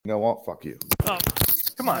You know what? Fuck you. Oh,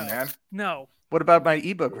 Come on, man. no. What about my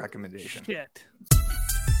ebook recommendation? Shit. The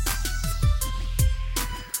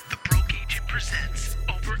Broke Agent presents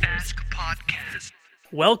Over Ask Podcast.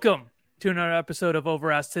 Welcome to another episode of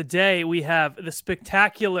Over Us. Today we have the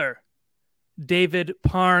spectacular David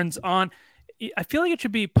Parnes on. I feel like it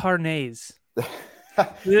should be Parnes.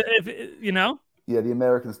 You know? Yeah, the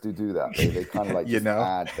Americans do that. They kind of like You just know?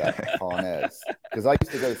 add that Parnes. Because I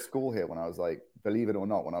used to go to school here when I was like, believe it or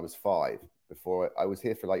not, when I was 5. Before I was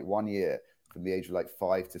here for like 1 year from the age of like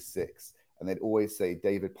 5 to 6. And they'd always say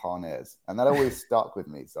David Parnes. And that always stuck with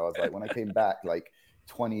me. So I was like, when I came back like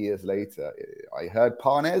 20 years later, I heard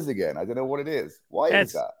Parnes again. I don't know what it is. Why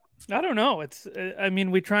is that? I don't know. It's. I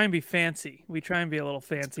mean, we try and be fancy. We try and be a little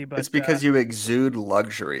fancy, but It's because you exude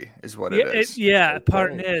luxury, is what it is. Yeah, Okay.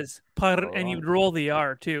 Parnes. All And you right. roll the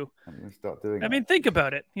R too. I'm going to start doing I that. mean, think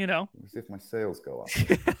about it. You know. Let's see if my sales go up.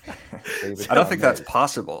 David I don't think that's Parnes.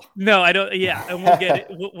 possible. No, I don't. Yeah, and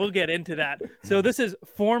we'll get into that. So this is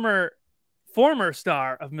former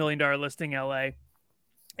star of $1 Million Listing LA,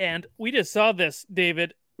 and we just saw this.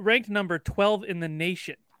 David ranked number 12 in the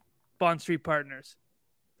nation. Bond Street Partners.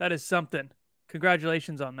 That is something.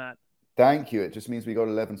 Congratulations on that. Thank you. It just means we got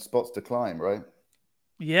 11 spots to climb, right?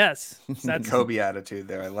 Yes, that's Kobe attitude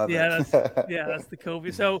there. I love yeah, it. that's the Kobe.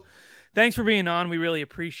 So, thanks for being on. We really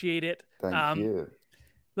appreciate it. Thank you.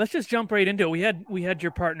 Let's just jump right into it. We had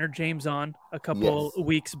your partner James on a couple Yes.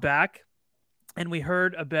 weeks back, and we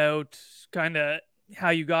heard about kind of how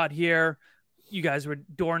you got here. You guys were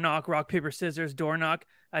door knock, rock, paper, scissors, door knock.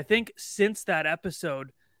 I think since that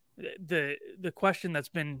episode, the question that's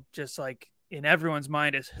been just like in everyone's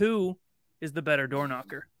mind is who is the better door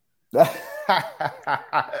knocker?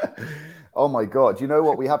 Oh my God. You know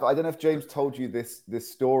what we have? I don't know if James told you this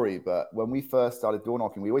story, but when we first started door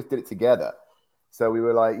knocking, we always did it together. So we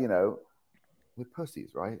were like, we're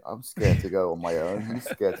pussies, right? I'm scared to go on my own. He's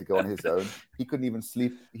scared to go on his own. He couldn't even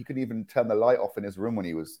sleep. He couldn't even turn the light off in his room when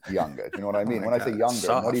he was younger. Do you know what I mean? my When I God, say younger,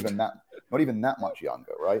 soft. not even that much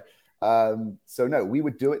younger, right? So no, we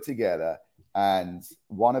would do it together, and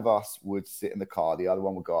one of us would sit in the car, the other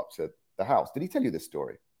one would go up to the house. Did he tell you this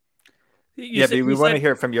story? You said- we you want to said-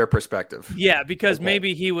 hear it from your perspective. Yeah, because Okay.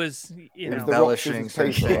 maybe he was, It was know, the rock, Embellishing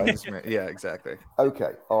scissors, some paper, right? things. Yeah, exactly.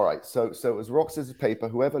 Okay, all right. So it was rock, scissors, paper.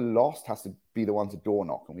 Whoever lost has to be the one to door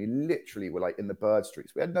knock. And we literally were like in the bird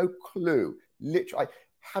streets. We had no clue. Literally, I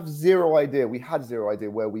have zero idea. We had zero idea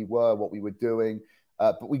where we were, what we were doing.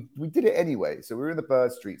 But we did it anyway. So we were in the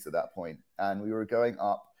bird streets at that point, and we were going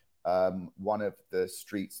up one of the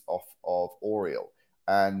streets off of Oriel.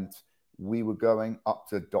 And we were going up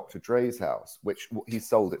to Dr. Dre's house, which he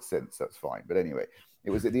sold it since, so it's fine. But anyway,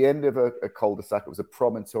 it was at the end of a cul-de-sac. It was a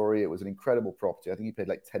promontory. It was an incredible property. I think he paid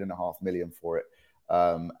like $10.5 million for it.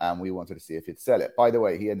 And we wanted to see if he'd sell it. By the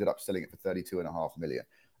way, he ended up selling it for $32.5 million.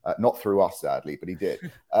 Not through us, sadly, but he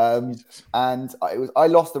did. And I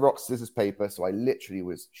lost the rock, scissors, paper. So I literally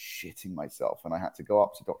was shitting myself. And I had to go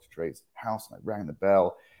up to Dr. Dre's house, and I rang the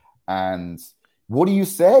bell. And what do you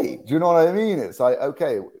say? Do you know what I mean? It's like,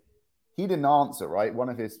 okay. He didn't answer, right? One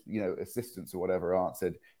of his, assistants or whatever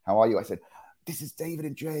answered, "How are you?" I said, "This is David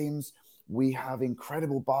and James. We have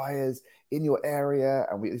incredible buyers in your area."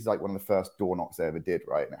 And this is like one of the first door knocks I ever did,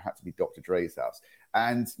 right? And it had to be Dr. Dre's house.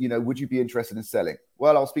 And, would you be interested in selling?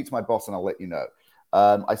 Well, I'll speak to my boss and I'll let you know.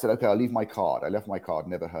 I said, okay, I'll leave my card. I left my card,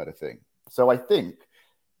 never heard a thing. So I think,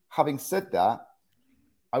 having said that,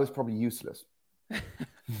 I was probably useless.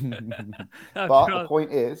 But the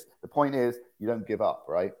point is, you don't give up,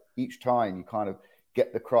 right? Each time you kind of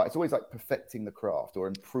get the craft. It's always like perfecting the craft or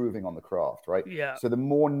improving on the craft, right? Yeah. So the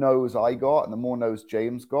more no's I got and the more no's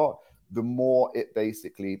James got, the more it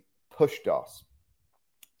basically pushed us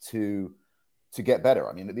to get better.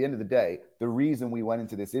 I mean, at the end of the day, the reason we went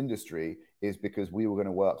into this industry is because we were going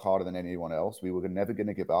to work harder than anyone else. We were never going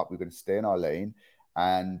to give up. We were going to stay in our lane.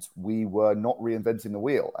 And we were not reinventing the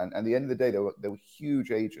wheel. And at the end of the day, there were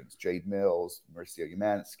huge agents: Jade Mills, Mauricio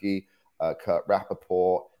Umansky, Kurt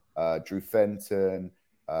Rappaport, Drew Fenton,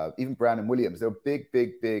 even Brandon Williams. They were big,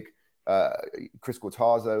 Chris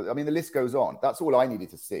Cortazzo. I mean, the list goes on. That's all I needed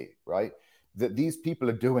to see, right? That these people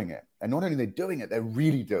are doing it. And not only are they doing it, they're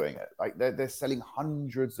really doing it. Like they're selling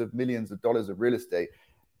hundreds of millions of dollars of real estate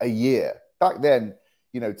a year. Back then,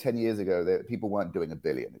 10 years ago, people weren't doing $1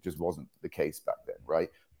 billion. It just wasn't the case back then, right?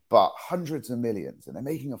 But hundreds of millions, and they're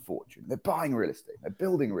making a fortune. They're buying real estate. They're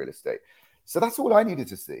building real estate. So that's all I needed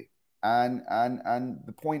to see. And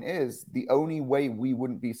the point is, the only way we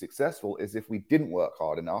wouldn't be successful is if we didn't work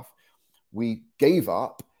hard enough. We gave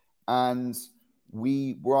up, and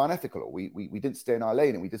we were unethical, or we didn't stay in our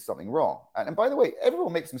lane and we did something wrong. And by the way,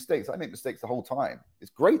 everyone makes mistakes. I make mistakes the whole time.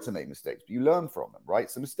 It's great to make mistakes, but you learn from them,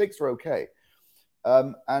 right? So mistakes are okay.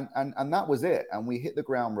 And that was it. And we hit the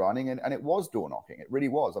ground running, and it was door knocking. It really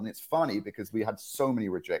was. I mean, it's funny because we had so many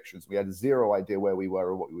rejections. We had zero idea where we were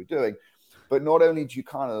or what we were doing. But not only do you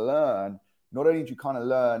kind of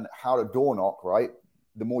learn how to door knock, right?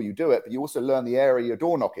 The more you do it, but you also learn the area you're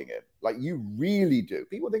door knocking in. Like, you really do.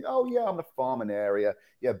 People think, oh yeah, I'm a farming area.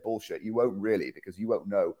 Yeah, bullshit. You won't really, because you won't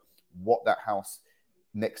know what that house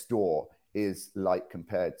next door is like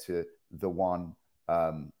compared to the one,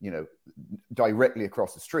 directly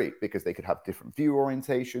across the street, because they could have different view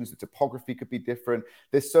orientations. The topography could be different.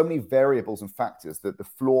 There's so many variables and factors that the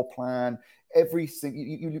floor plan, everything,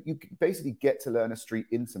 you basically get to learn a street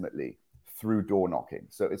intimately through door knocking.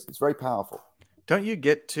 So it's very powerful. Don't you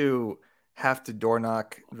get to have to door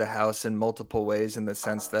knock the house in multiple ways, in the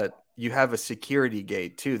sense that you have a security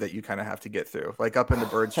gate too that you kind of have to get through, like up in the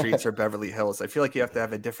Bird Streets or Beverly Hills? I feel like you have to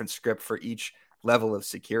have a different script for each level of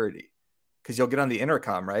security, because you'll get on the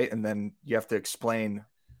intercom, right? And then you have to explain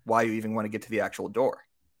why you even want to get to the actual door.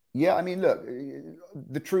 Yeah, I mean, look,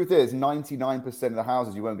 the truth is 99% of the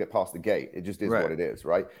houses you won't get past the gate. It just is what it is,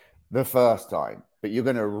 right? The first time. But you're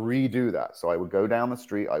going to redo that. So I would go down the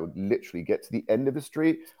street. I would literally get to the end of the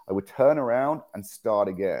street. I would turn around and start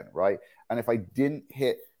again, right? And if I didn't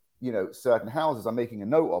hit, certain houses, I'm making a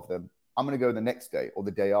note of them. I'm going to go the next day or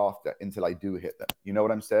the day after until I do hit them. You know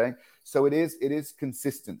what I'm saying? So it is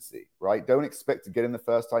consistency, right? Don't expect to get in the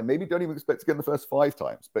first time. Maybe don't even expect to get in the first 5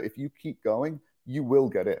 times. But if you keep going, you will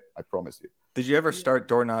get it. I promise you. Did you ever start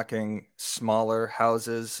door knocking smaller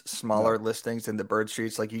houses, smaller listings in the Bird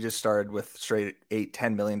Streets? Like, you just started with straight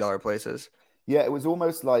 $8-10 million places? Yeah, it was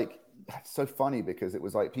almost like, it's so funny because it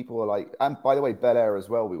was like people were like, and by the way, Bel Air as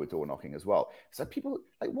well, we were door knocking as well. So people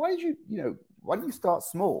like, why didn't you start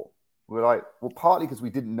small? We're like, well, partly because we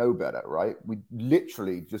didn't know better, right? We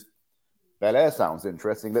literally just, Bel Air sounds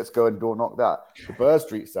interesting. Let's go and door knock that. The Bird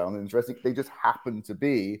Street sounds interesting. They just happen to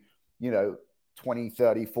be, 20,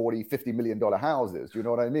 30, 40, $50 million houses. Do you know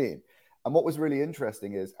what I mean? And what was really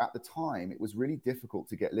interesting is, at the time, it was really difficult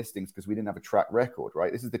to get listings because we didn't have a track record,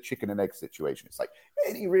 right? This is the chicken and egg situation. It's like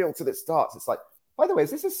any realtor that starts, it's like, by the way,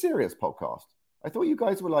 is this a serious podcast? I thought you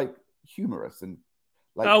guys were like humorous and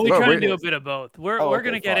like. We try to do a bit of both. We're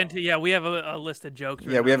going to get fine. into, we have a list of jokes.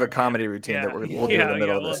 Yeah, we have a comedy routine that we'll do in the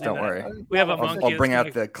middle of this. Don't worry. We have a monkey. I'll bring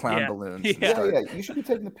out the clown balloons. Yeah. You should be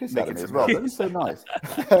taking the piss out of me as well. That'd be so nice.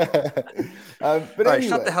 But all right, anyway.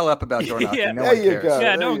 shut the hell up about door knocking. No there one you cares. go. Yeah,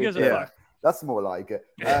 There no one you gives go. a fuck. That's more like it.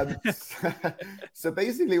 So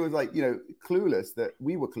basically, it was like, clueless, that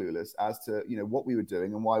we were clueless as to, what we were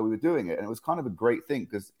doing and why we were doing it. And it was kind of a great thing,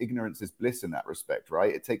 because ignorance is bliss in that respect,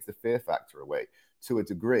 right? It takes the fear factor away to a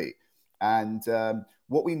degree. And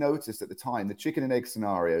what we noticed at the time, the chicken and egg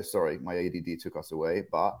scenario, sorry, my ADD took us away,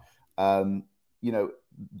 but,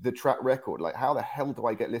 the track record, like, how the hell do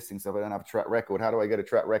I get listings if I don't have a track record? How do I get a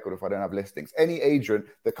track record if I don't have listings? Any agent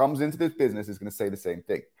that comes into this business is going to say the same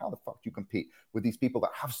thing. How the fuck do you compete with these people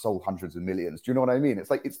that have sold hundreds of millions? Do you know what I mean? It's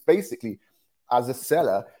like, it's basically, as a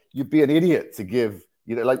seller, you'd be an idiot to give,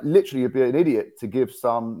 literally you'd be an idiot to give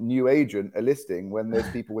some new agent a listing when there's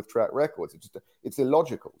people with track records. It's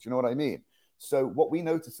illogical. Do you know what I mean? So what we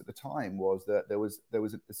noticed at the time was that there was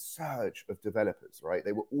a surge of developers, right?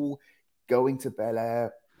 They were all going to Bel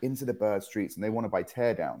Air, into the Bird Streets, and they want to buy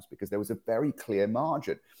teardowns because there was a very clear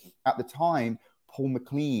margin. At the time, Paul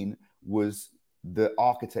McLean was the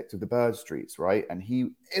architect of the Bird Streets, right? And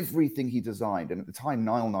everything he designed, and at the time,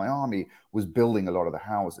 Niall Nyami was building a lot of the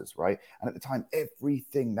houses, right? And at the time,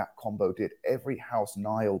 everything that combo did, every house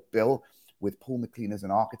Niall built with Paul McLean as an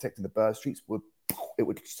architect in the Bird Streets, would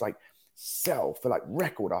just like sell for like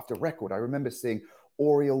record after record. I remember seeing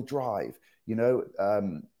Oriel Drive,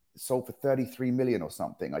 sold for 33 million or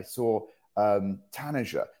something. I saw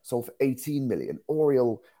Tanager sold for 18 million.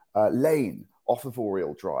 Oriel Lane off of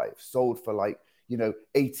Oriel Drive sold for like,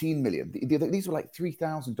 18 million. These were like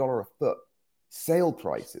 $3,000 a foot sale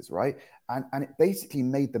prices, right? And it basically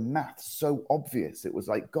made the math so obvious. It was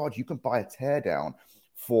like, God, you can buy a teardown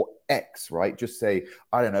for X, right? Just say,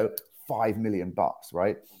 I don't know, $5 million,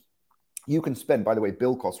 right? You can spend, by the way,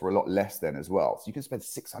 build costs were a lot less then as well. So you can spend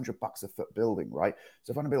 $600 a foot building, right?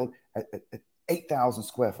 So if I'm going to build an 8,000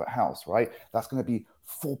 square foot house, right? That's going to be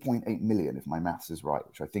 4.8 million if my maths is right,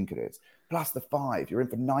 which I think it is. Plus the 5, you're in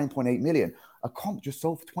for 9.8 million. A comp just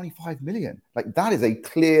sold for 25 million. Like, that is a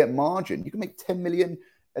clear margin. You can make 10 million,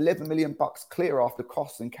 11 million bucks clear after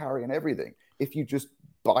costs and carry and everything if you just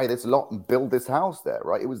buy this lot and build this house there,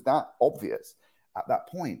 right? It was that obvious at that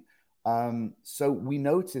point. So we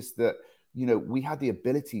noticed that we had the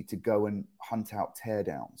ability to go and hunt out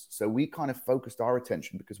teardowns. So we kind of focused our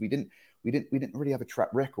attention because we didn't really have a track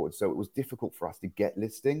record. So it was difficult for us to get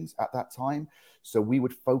listings at that time. So we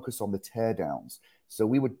would focus on the teardowns. So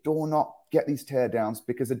we would door knock, get these teardowns,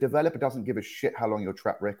 because a developer doesn't give a shit how long your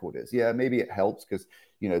track record is. Yeah, maybe it helps because,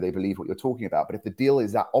 they believe what you're talking about. But if the deal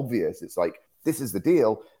is that obvious, it's like, this is the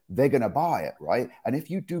deal, they're going to buy it, right? And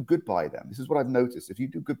if you do good by them, this is what I've noticed. If you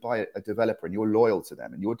do good by a developer and you're loyal to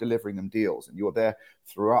them and you're delivering them deals and you're there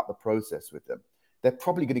throughout the process with them, they're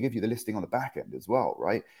probably going to give you the listing on the back end as well,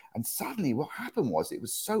 right? And suddenly what happened was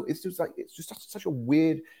it's just such a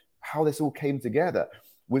weird how this all came together,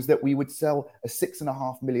 was that we would sell a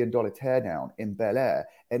 $6.5 million teardown in Bel Air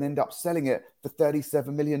and end up selling it for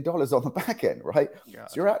 $37 million on the back end, right? God.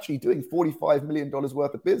 So you're actually doing $45 million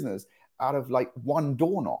worth of business out of like one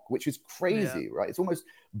door knock, which is crazy, right? It's almost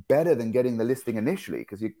better than getting the listing initially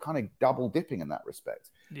because you're kind of double dipping in that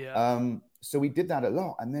respect. Yeah. So we did that a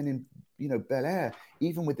lot. And then in, Bel Air,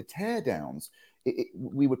 even with the teardowns,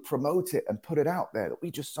 we would promote it and put it out there that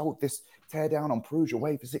we just sold this teardown on Perugia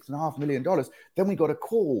Way for $6.5 million. Then we got a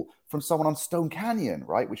call from someone on Stone Canyon,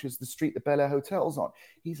 right? Which is the street the Bel Air Hotel's on.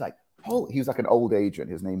 He's like, he was like an old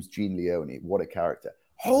agent. His name's Gene Leone. What a character.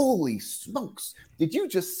 Holy smokes. Did you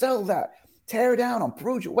just sell that teardown on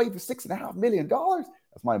Perugia Way for $6.5 million?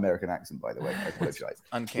 That's my American accent, by the way. I apologize.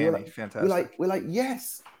 Uncanny. Fantastic. We're like,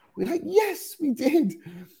 yes. We're like, yes, we did.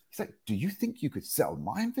 He's like, do you think you could sell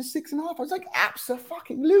mine for $6.5? I was like,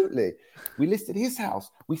 absolutely. We listed his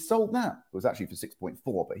house. We sold that. It was actually for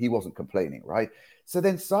 6.4, but he wasn't complaining, right? So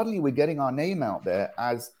then suddenly we're getting our name out there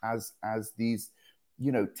as these,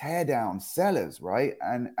 tear down sellers, right?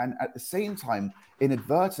 And at the same time,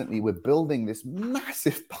 inadvertently, we're building this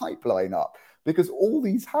massive pipeline up because all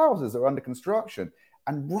these houses are under construction.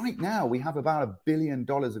 And right now we have about $1 billion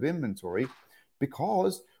of inventory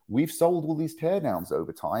because we've sold all these teardowns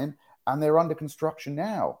over time and they're under construction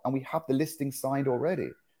now. And we have the listing signed already.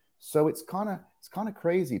 So it's kind of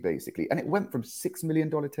crazy, basically. And it went from $6 million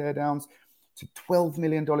teardowns to $12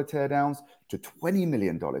 million teardowns to $20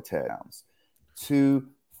 million teardowns to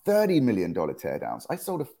 $30 million teardowns. I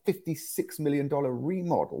sold a $56 million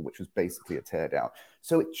remodel, which was basically a teardown.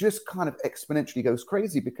 So it just kind of exponentially goes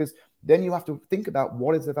crazy because then you have to think about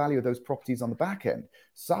what is the value of those properties on the back end.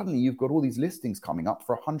 Suddenly you've got all these listings coming up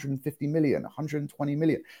for 150 million, 120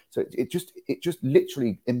 million. So it just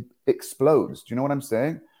literally explodes. Do you know what I'm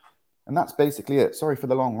saying? And that's basically it. Sorry for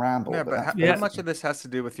the long ramble. Yeah, but how much of this has to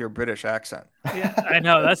do with your British accent? Yeah, I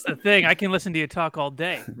know. That's the thing. I can listen to you talk all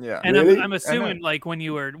day. Yeah. And really? I'm assuming like when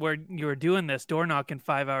you were doing this door knocking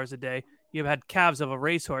 5 hours a day, you've had calves of a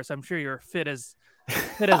racehorse. I'm sure you're fit as a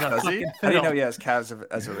fucking How do you know he has calves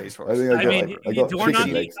as a racehorse? I mean, door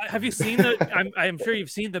knocking. Have you seen I'm sure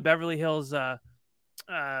you've seen the Beverly Hills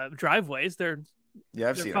driveways. They're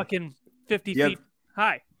seen fucking 50 feet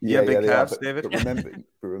high. Yeah, big calves, but, David.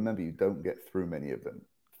 But remember, you don't get through many of them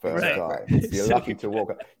first Right. time. You're lucky to walk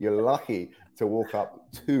up. You're lucky to walk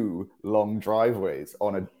up 2 long driveways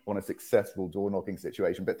on a successful door knocking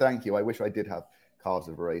situation. But thank you. I wish I did have calves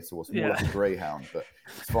of a racehorse, more like a greyhound, but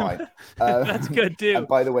it's fine. That's good too. And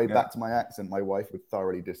by the way, back to my accent, my wife would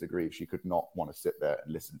thoroughly disagree. She could not want to sit there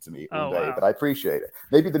and listen to me all day, but I appreciate it.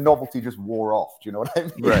 Maybe the novelty just wore off. Do you know what I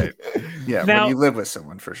mean? Right. Yeah. Now, when you live with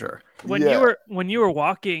someone, for sure. When you were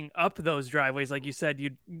walking up those driveways, like you said,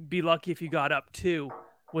 you'd be lucky if you got up 2.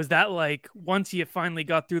 Was that like once you finally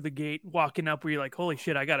got through the gate, walking up, where you're like, holy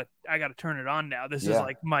shit, I gotta turn it on now. This is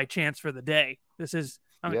like my chance for the day. This is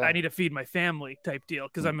I need to feed my family type deal.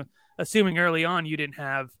 Because I'm assuming early on you didn't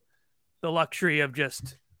have the luxury of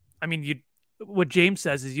just, what James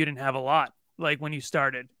says is you didn't have a lot. Like when you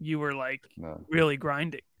started, you were like really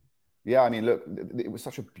grinding. Yeah, I mean, look, it was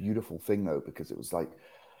such a beautiful thing though, because it was like,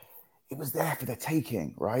 it was there for the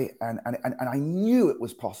taking, right? And I knew it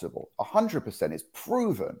was possible. 100%. It's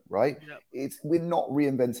proven, right? Yep. We're not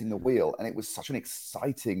reinventing the wheel. And it was such an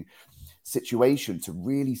exciting situation to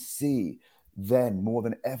really see then more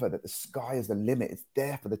than ever that the sky is the limit. It's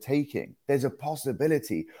there for the taking. There's a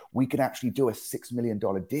possibility we can actually do a $6 million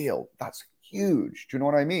deal. That's huge. Do you know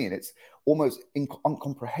what I mean? It's almost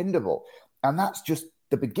incomprehensible. And that's just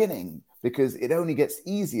the beginning, because it only gets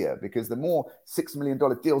easier, because the more $6 million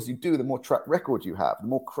deals you do, the more track record you have, the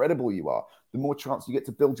more credible you are, the more chance you get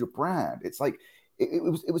to build your brand. It's like, it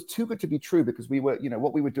was too good to be true, because we were,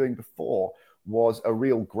 what we were doing before was a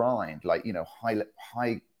real grind, like,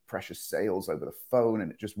 high pressure sales over the phone.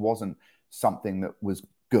 And it just wasn't something that was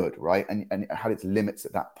good, right? And it had its limits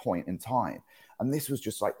at that point in time. And this was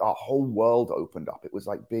just like our whole world opened up. It was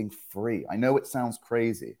like being free. I know it sounds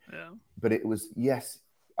crazy, but it was, yes,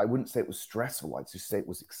 I wouldn't say it was stressful. I'd just say it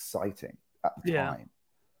was exciting at the time.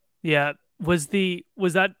 Yeah. Was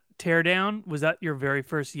that teardown? Was that your very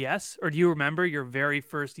first yes? Or do you remember your very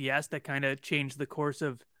first yes that kind of changed the course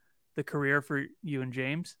of the career for you and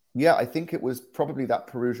James? Yeah, I think it was probably that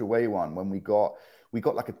Perugia Way one when we got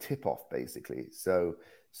like a tip off basically. So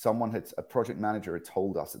a project manager had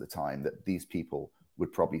told us at the time that these people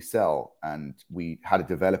would probably sell, and we had a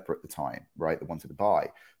developer at the time, right, that wanted to buy.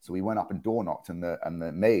 So we went up and door knocked, and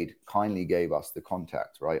the maid kindly gave us the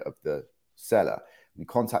contact, right, of the seller. We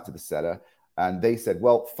contacted the seller, and they said,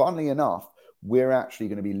 well, funnily enough, we're actually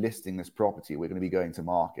going to be listing this property. We're going to be going to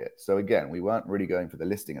market. So again, we weren't really going for the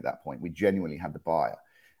listing at that point. We genuinely had the buyer,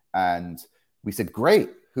 and we said, great.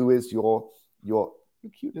 Who is your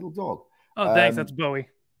cute little dog? Oh, thanks. That's Bowie.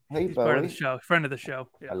 Hey, He's Bowie. Part of the show, friend of the show.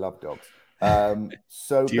 Yeah. I love dogs.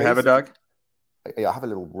 So do you have a dog? Yeah, I have a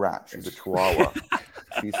little rat. She's a Chihuahua.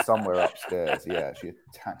 She's somewhere upstairs. Yeah, she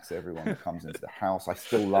attacks everyone that comes into the house. I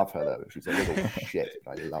still love her though. She's a little shit,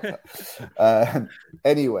 but I love her.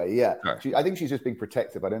 Anyway, yeah, I think she's just being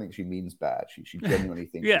protective. I don't think she means bad. She genuinely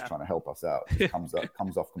thinks she's trying to help us out. It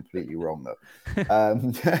comes off completely wrong though.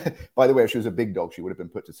 By the way, if she was a big dog, she would have been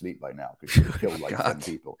put to sleep by now because she would killed like 10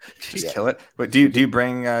 people. Just kill it. But do you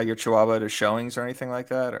bring your Chihuahua to showings or anything like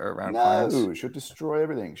that, or around clients? No, she'll destroy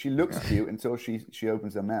everything. She looks cute until she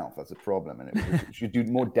opens her mouth. That's a problem, and she do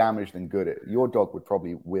more damage than good. Your dog would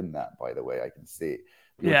probably win that, by the way. I can see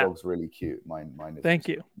your dog's really cute. Mine is Thank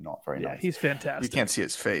you. Not very nice. He's fantastic. You can't see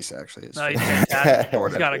his face actually. No, he's fantastic.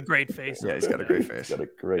 He's got a great face. Yeah, he's got a great face. He's got a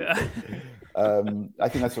great face. I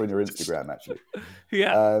think I saw on your Instagram actually.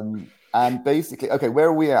 Yeah. And basically, okay, where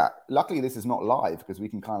are we at? Luckily, this is not live because we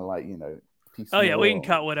can kind of like, oh yeah, we can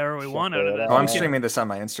cut whatever we want out of this. Oh, I'm streaming this on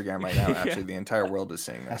my Instagram right now. Actually, the entire world is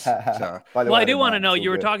seeing this. So. Well, I do want to know. You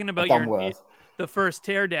were talking about the first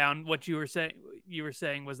teardown. What you were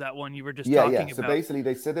saying was that one you were just talking about. So basically,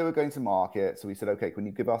 they said they were going to market. So we said, okay, can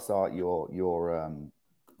you give us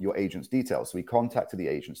your agent's details? So we contacted the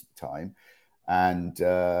agents at the time, and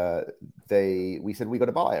we said we got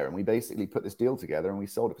a buyer, and we basically put this deal together, and we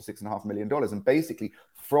sold it for $6.5 million. And basically,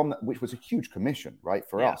 which was a huge commission, right,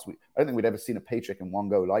 for us. I don't think we'd ever seen a paycheck in one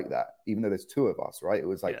go like that, even though there's two of us, right? It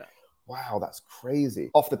was like. Wow, that's crazy.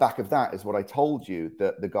 Off the back of that is what I told you,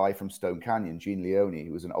 that the guy from Stone Canyon, Gene Leone,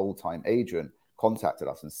 who was an old-time agent, contacted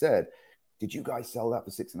us and said, did you guys sell that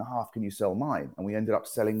for $6.5? Can you sell mine? And we ended up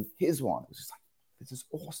selling his one. It was just like, this is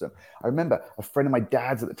awesome. I remember a friend of my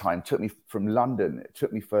dad's at the time took me from London,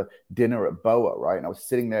 took me for dinner at Boa, right? And I was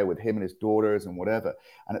sitting there with him and his daughters and whatever.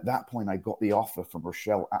 And at that point, I got the offer from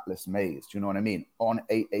Rochelle Atlas Mays. Do you know what I mean? On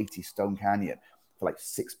 880 Stone Canyon. For like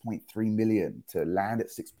 6.3 million to land at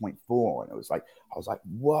 6.4. And I was like,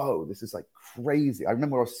 whoa, this is like crazy. I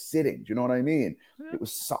remember I was sitting, do you know what I mean? It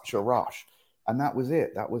was such a rush. And that was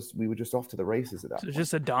it. We were just off to the races at that point. It's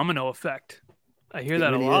just a domino effect. I hear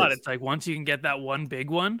that really a lot. It's like once you can get that one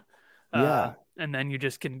big one, and then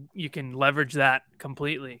you can leverage that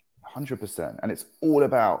completely. 100%. And it's all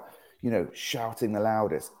about, shouting the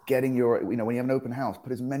loudest, getting your, when you have an open house,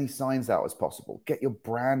 put as many signs out as possible, get your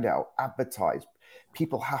brand out, advertise.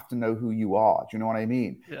 People have to know who you are. Do you know what I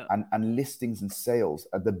mean? Yeah. And listings and sales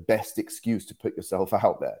are the best excuse to put yourself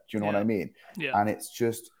out there. Do you know what I mean? Yeah. And it's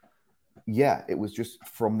just, it was just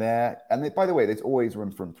from there. And by the way, there's always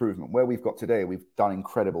room for improvement. Where we've got today, we've done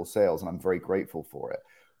incredible sales and I'm very grateful for it.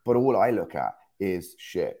 But all I look at is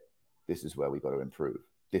this is where we got to improve.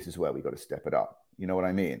 This is where we got to step it up. You know what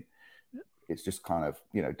I mean? It's just kind of,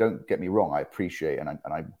 don't get me wrong. I appreciate and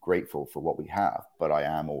I'm grateful for what we have, but I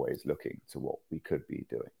am always looking to what we could be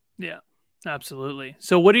doing. Yeah, absolutely.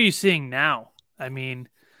 So what are you seeing now? I mean,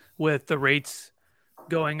 with the rates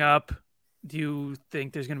going up, do you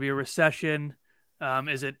think there's going to be a recession?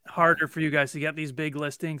 Is it harder for you guys to get these big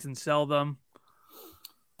listings and sell them?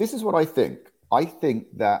 This is what I think. I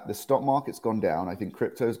think that the stock market's gone down. I think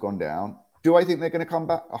crypto's gone down. Do I think they're going to come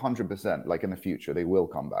back? 100%. Like in the future, they will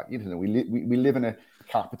come back. We live in a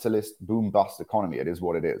capitalist boom bust economy. It is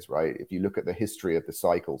what it is, right? If you look at the history of the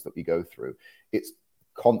cycles that we go through, it's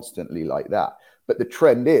constantly like that. But the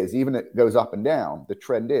trend is, even if it goes up and down, the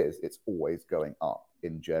trend is it's always going up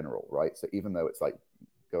in general, right? So even though it's like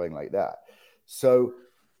going like that. So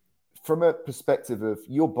from a perspective of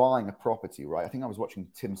you're buying a property, right? I think I was watching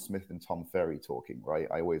Tim Smith and Tom Ferry talking, right?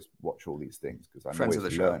 I always watch all these things because I'm friends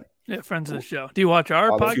always of the learning. Show. Yeah, friends of the show. Do you watch our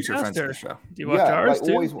podcast? Friends of the show. Do you watch ours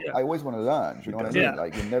too? I always want to learn. Do you know what I mean?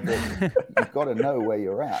 Like you've got to know where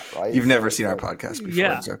you're at, right? You've never seen our podcast before.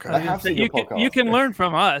 Yeah. It's okay. I have seen your podcast. You can learn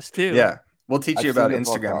from us too. Yeah. We'll teach I've you about seen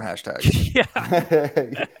your Instagram podcast. hashtags.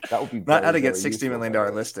 Yeah. That would be Not how to very, get very $60 useful, million by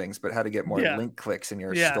the way. listings, but how to get more Yeah. link clicks in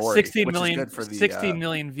your Yeah, story, 16 which million, is good for 16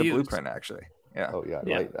 million the views. blueprint, actually. Yeah. Oh yeah, I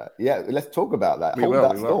Yeah. like that. Yeah, let's talk about that. We Hold will,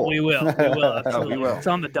 that we will. thought. We will. We will. No, Absolutely. we will. It's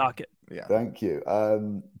on the docket. Yeah. Thank you.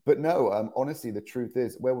 But no, honestly, the truth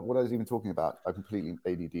is, what I was even talking about, I completely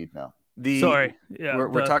ADD'd now. Sorry. Yeah.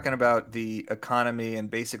 We're talking about the economy and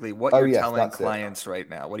basically what Oh, you're yes, telling that's it. clients right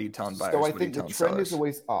now. What are you telling buyers? So I What are you think the telling trend sellers? is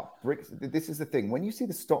always up. This is the thing. When you see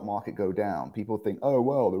the stock market go down, people think, oh,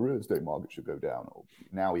 well, the real estate market should go down. Or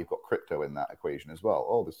now you've got crypto in that equation as well.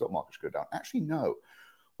 Oh, the stock market should go down. Actually, no.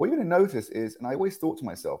 What you're going to notice is, and I always thought to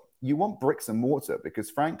myself, you want bricks and mortar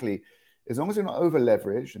because frankly, as long as you're not over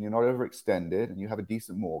leveraged and you're not overextended and you have a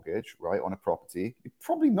decent mortgage, right, on a property, you're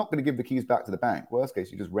probably not going to give the keys back to the bank. Worst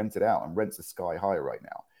case, you just rent it out, and rents are sky high right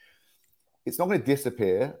now. It's not going to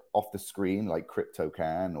disappear off the screen like crypto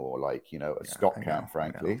can or like, a stock can,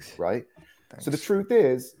 frankly, right? Thanks. So the truth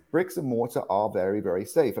is, bricks and mortar are very, very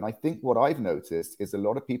safe. And I think what I've noticed is a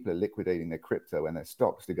lot of people are liquidating their crypto and their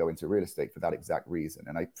stocks to go into real estate for that exact reason.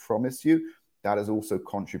 And I promise you, that has also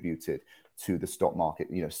contributed to the stock market,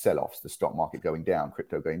 sell-offs, the stock market going down,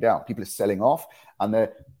 crypto going down. People are selling off and they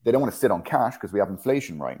don't want to sit on cash because we have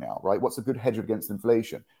inflation right now, right? What's a good hedge against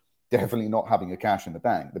inflation? Definitely not having your cash in the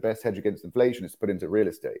bank. The best hedge against inflation is to put into real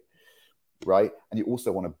estate, right? And you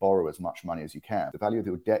also want to borrow as much money as you can. The value of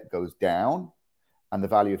your debt goes down and the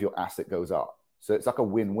value of your asset goes up. So it's like a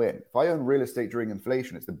win-win. If I own real estate during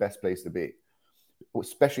inflation, it's the best place to be,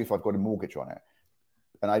 especially if I've got a mortgage on it.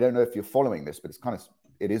 And I don't know if you're following this, but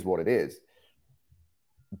it is what it is.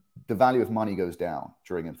 The value of money goes down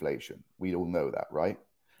during inflation. We all know that, right?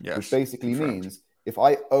 Yes. Which basically confirmed. means if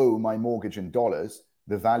I owe my mortgage in dollars,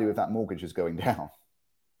 the value of that mortgage is going down.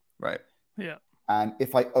 Right. Yeah. And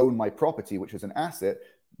if I own my property, which is an asset,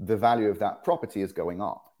 the value of that property is going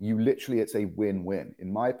up. It's a win-win.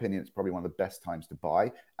 In my opinion, it's probably one of the best times to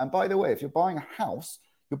buy. And by the way, if you're buying a house,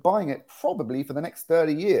 you're buying it probably for the next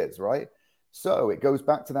 30 years, right? So it goes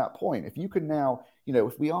back to that point. If you can now,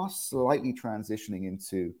 if we are slightly transitioning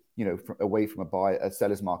into, away from a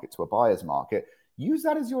seller's market to a buyer's market, use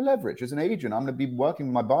that as your leverage. As an agent, I'm going to be working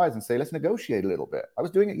with my buyers and say, let's negotiate a little bit. I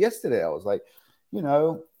was doing it yesterday. I was like,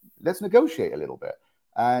 let's negotiate a little bit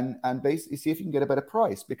and basically see if you can get a better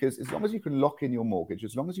price. Because as long as you can lock in your mortgage,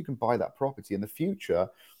 as long as you can buy that property in the future,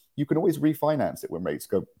 you can always refinance it when rates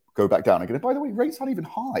go back down again. And by the way, rates aren't even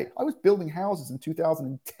high. I was building houses in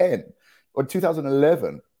 2010 or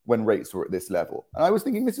 2011 when rates were at this level. And I was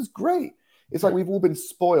thinking, this is great. It's like we've all been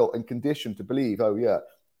spoiled and conditioned to believe, oh yeah,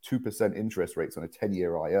 2% interest rates on a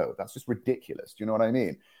 10-year IO. That's just ridiculous. Do you know what I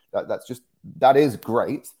mean? That is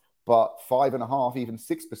great, but 5.5%, even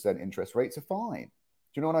 6% interest rates are fine.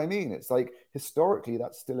 Do you know what I mean? It's like historically,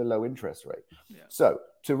 that's still a low interest rate. Yeah. So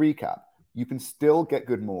to recap, you can still get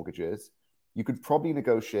good mortgages. You could probably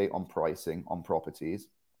negotiate on pricing on properties.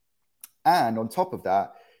 And on top of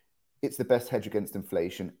that, it's the best hedge against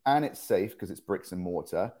inflation and it's safe because it's bricks and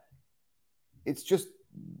mortar. It's just,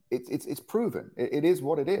 it's proven. It is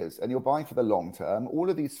what it is. And you're buying for the long term. All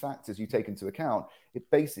of these factors you take into account, it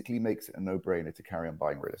basically makes it a no-brainer to carry on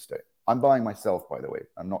buying real estate. I'm buying myself, by the way.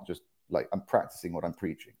 I'm not just I'm practicing what I'm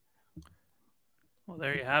preaching. Well,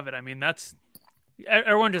 there you have it. I mean,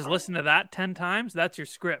 everyone just listen to that 10 times. That's your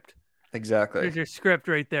script. Exactly. There's your script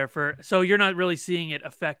right there so you're not really seeing it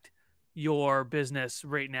affect your business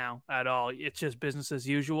right now at all. It's just business as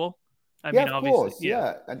usual. I mean, of course,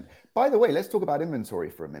 yeah. And by the way, let's talk about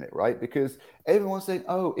inventory for a minute, right? Because everyone's saying,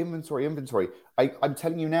 oh, inventory. I'm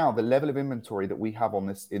telling you now, the level of inventory that we have on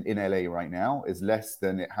this in LA right now is less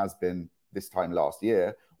than it has been this time last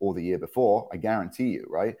year or the year before, I guarantee you,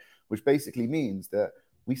 right? Which basically means that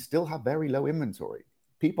we still have very low inventory.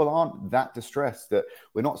 People aren't that distressed that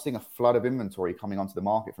we're not seeing a flood of inventory coming onto the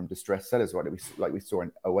market from distressed sellers, right? Like we saw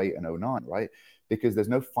in 08 and 09, right? Because there's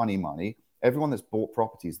no funny money. Everyone that's bought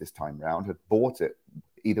properties this time round have bought it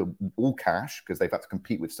either all cash because they've had to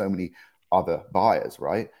compete with so many other buyers,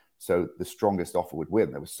 right? So the strongest offer would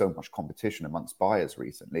win. There was so much competition amongst buyers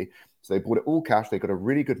recently. So they bought it all cash. They got a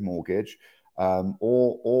really good mortgage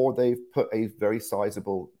or they've put a very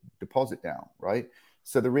sizable deposit down, right?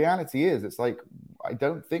 So the reality is it's like, I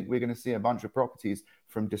don't think we're going to see a bunch of properties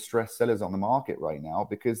from distressed sellers on the market right now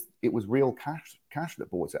because it was real cash that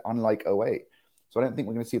bought it, unlike 08. So I don't think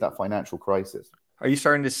we're going to see that financial crisis. Are you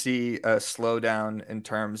starting to see a slowdown in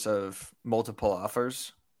terms of multiple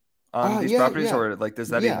offers on these properties? Or does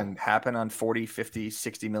that even happen on 40, 50,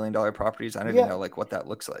 $60 million properties? I don't even know what that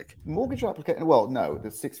looks like. Mortgage application. Well, no,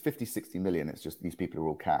 the 60 million, it's just these people are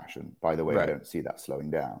all cash. And by the way, I don't see that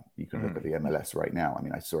slowing down. You can look at the MLS right now. I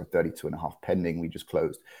mean, I saw a 32.5 pending. We just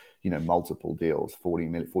closed multiple deals, 40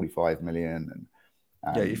 million, 45 million.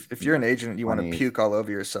 Yeah, if you're an agent and you want to 20s. puke all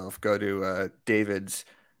over yourself, go to David's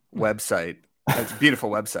website. It's a beautiful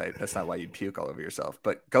website. That's not why you'd puke all over yourself,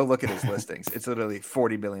 but go look at his listings. It's literally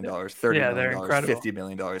 $40 million, $30 Yeah, they're million, incredible. $50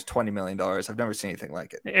 million, $20 million. I've never seen anything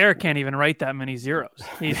like it. Eric can't even write that many zeros.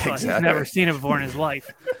 He's Exactly. never seen it before in his life.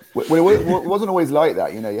 Well, it wasn't always like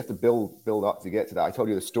that. You have to build up to get to that. I told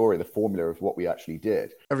you the story, the formula of what we actually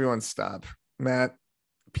did. Everyone stop. Matt,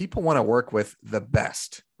 people want to work with the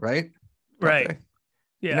best, right? Right. Okay.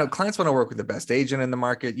 Yeah. Clients want to work with the best agent in the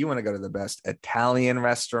market. You want to go to the best Italian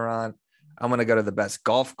restaurant. I want to go to the best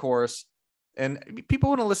golf course. And people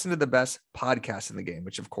want to listen to the best podcast in the game,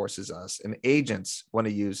 which of course is us. And agents want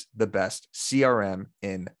to use the best CRM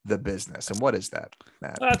in the business. And what is that,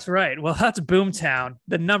 Matt? That's right. Well, that's Boomtown,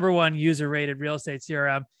 the #1 user-rated real estate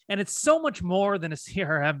CRM. And it's so much more than a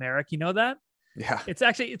CRM, Eric. You know that? Yeah.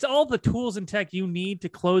 It's all the tools and tech you need to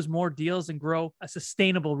close more deals and grow a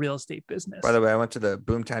sustainable real estate business. By the way, I went to the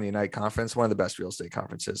Boomtown Unite conference, one of the best real estate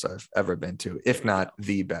conferences I've ever been to, if not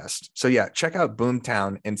the best. So yeah, check out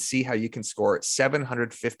Boomtown and see how you can score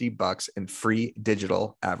 $750 in free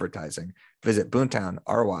digital advertising. Visit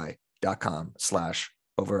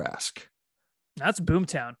boomtownroi.com/overask. That's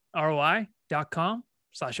Boomtown,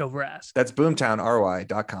 ROI.com/overask. That's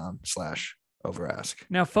boomtownroi.com/overask.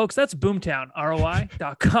 Now, folks, that's Boomtown,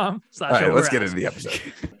 ROI.com/overask. All right, let's get into the episode.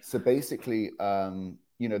 So basically,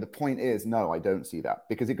 the point is, no, I don't see that,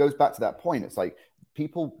 because it goes back to that point. It's like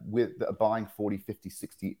people that are buying 40, 50,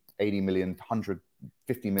 60, 80 million,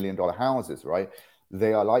 $150 million houses, right?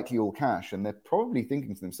 They are likely all cash. And they're probably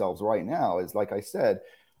thinking to themselves right now is, like I said,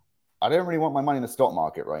 I don't really want my money in the stock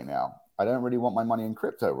market right now. I don't really want my money in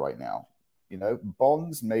crypto right now.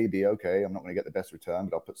 Bonds may be okay. I'm not going to get the best return,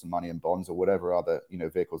 but I'll put some money in bonds or whatever other,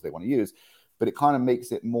 vehicles they want to use. But it kind of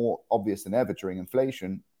makes it more obvious than ever during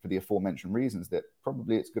inflation, for the aforementioned reasons, that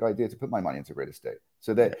probably it's a good idea to put my money into real estate.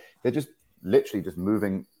 So they're just literally just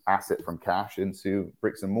moving asset from cash into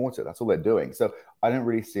bricks and mortar. That's all they're doing. So I don't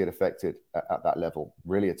really see it affected at that level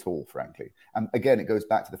really at all, frankly. And again, it goes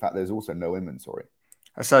back to the fact there's also no inventory.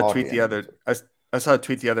 I saw a tweet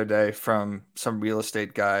the other day from some real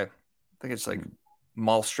estate guy. I think it's like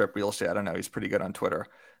Mall Strip Real Estate. I don't know. He's pretty good on Twitter.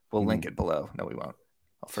 We'll link it below. No, we won't.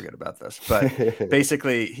 I'll forget about this. But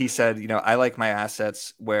basically, he said, I like my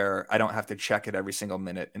assets where I don't have to check it every single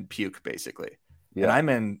minute and puke, basically. Yeah. And I'm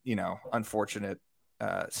in, unfortunate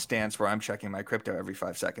stance where I'm checking my crypto every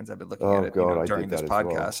 5 seconds. I've been looking at it during this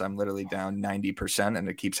podcast. Well. I'm literally down 90%, and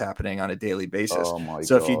it keeps happening on a daily basis.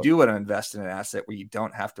 So if you do want to invest in an asset where you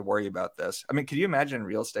don't have to worry about this, I mean, could you imagine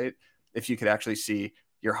real estate if you could actually see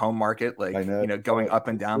your home market, going up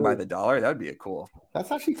and down by the dollar? That would be a cool.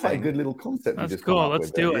 That's actually quite a good little concept. That's cool.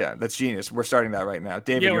 Let's do it. Yeah, that's genius. We're starting that right now.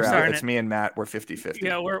 David, you're out. It's me and Matt. We're 50-50.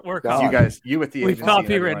 Yeah, we're you guys, you with the agency,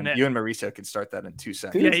 copywritten it. You and Mauricio could start that in 2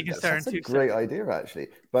 seconds. Yeah, you can start in 2 seconds. That's a great idea, actually.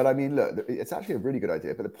 But I mean, look, it's actually a really good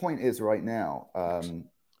idea. But the point is, right now,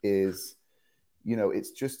 it's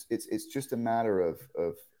just a matter of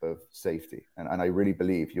safety, and I really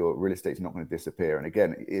believe your real estate is not going to disappear. And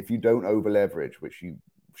again, if you don't over leverage, which you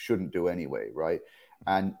shouldn't do anyway, right?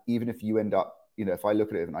 And even if you end up, if I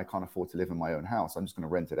look at it and I can't afford to live in my own house, I'm just going to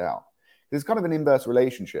rent it out. There's kind of an inverse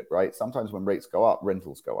relationship, right? Sometimes when rates go up,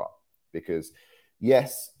 rentals go up, because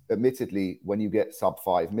yes, admittedly, when you get sub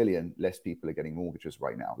 5 million, less people are getting mortgages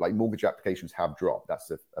right now. Like, mortgage applications have dropped. That's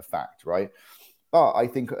a fact, right? But I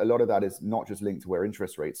think a lot of that is not just linked to where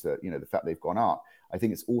interest rates are, the fact they've gone up. I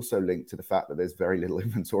think it's also linked to the fact that there's very little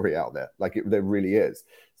inventory out there. There really is.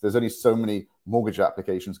 So there's only so many mortgage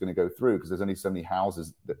applications going to go through, because there's only so many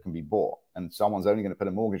houses that can be bought. And someone's only going to put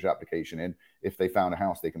a mortgage application in if they found a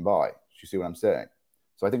house they can buy. Do you see what I'm saying?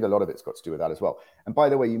 So I think a lot of it's got to do with that as well. And by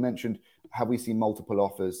the way, you mentioned, have we seen multiple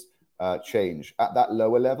offers change? At that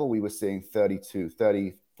lower level, we were seeing 32,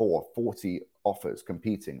 34, 40 offers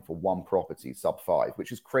competing for one property, sub 5,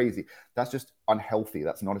 which is crazy. That's just unhealthy.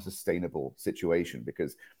 That's not a sustainable situation,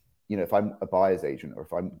 because if I'm a buyer's agent or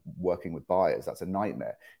if I'm working with buyers, that's a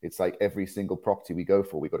nightmare. It's like every single property we go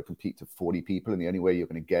for, we've got to compete to 40 people, and the only way you're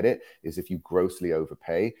going to get it is if you grossly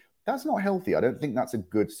overpay. That's not healthy. I don't think that's a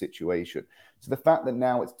good situation. So the fact that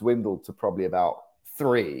now it's dwindled to probably about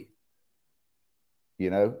 3,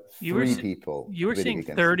 people. You were seeing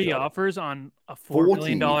 30 offers on a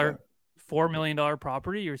 $4 million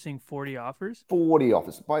property. You're seeing 40 offers. 40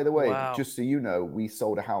 offers. By the way, wow. Just so you know, we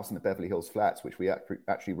sold a house in the Beverly Hills Flats, which we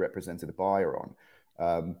actually represented a buyer on,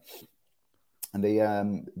 and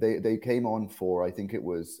they came on for, I think it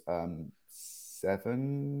was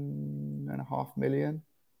 $7.5 million,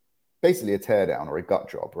 basically a teardown or a gut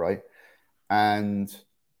job, right? And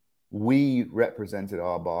we represented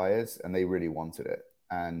our buyers and they really wanted it.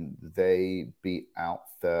 And they beat out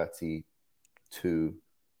 32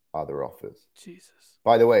 other offers. Jesus.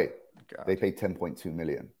 By the way, God. they paid 10.2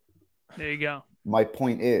 million. There you go. My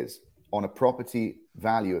point is, on a property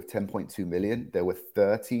value of 10.2 million, there were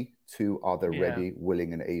 32 other ready,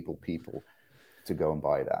 willing, and able people to go and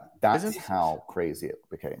buy that. That's how crazy it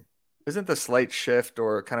became. Isn't the slight shift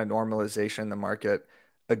or kind of normalization in the market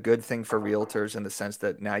a good thing for realtors in the sense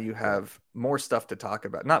that now you have more stuff to talk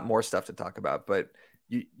about? Not more stuff to talk about, but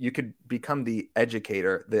you could become the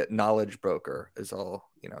educator, the knowledge broker, is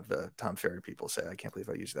all, you know, the Tom Ferry people say. I can't believe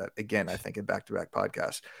I used that again, I think, in back-to-back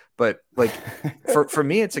podcasts. But like for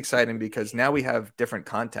me, it's exciting because now we have different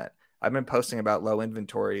content. I've been posting about low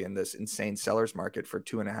inventory in this insane sellers market for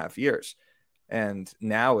 2.5 years. And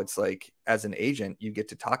now it's like, as an agent, you get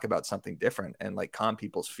to talk about something different and like calm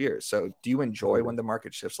people's fears. So do you enjoy when the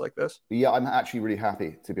market shifts like this? Yeah, I'm actually really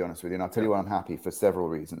happy, to be honest with you. And I'll tell you why I'm happy, for several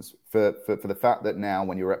reasons. For the fact that now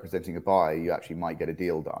when you're representing a buyer, you actually might get a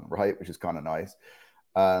deal done, right? Which is kind of nice.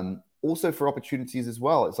 Also for opportunities as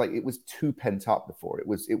well. It's like, it was too pent up before. It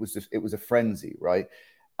was a frenzy, right?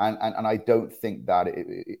 And I don't think that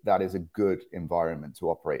that is a good environment to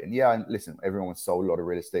operate in. Yeah, and listen, everyone sold a lot of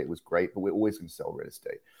real estate. It was great, but we're always going to sell real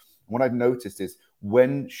estate. And what I've noticed is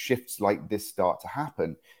when shifts like this start to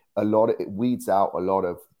happen, it weeds out a lot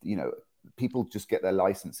of, you know, people just get their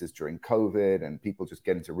licenses during COVID and people just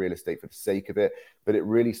get into real estate for the sake of it. But it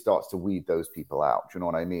really starts to weed those people out. Do you know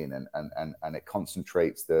what I mean? And it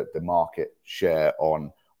concentrates the market share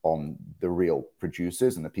on the real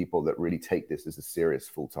producers and the people that really take this as a serious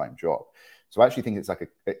full-time job. So I actually think it's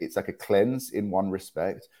like a cleanse in one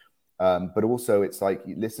respect, but also it's like,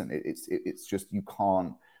 listen, it's just, you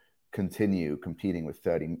can't continue competing with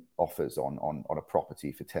 30 offers on a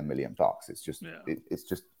property for $10 million. It's just it's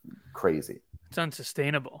just crazy. It's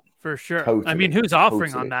unsustainable for sure. Totally, I mean, who's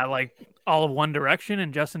offering on that? Like all of One Direction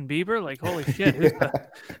and Justin Bieber? Like, holy shit.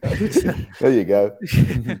 There you go.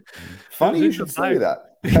 Funny you should say that.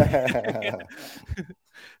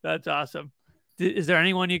 That's awesome. Is there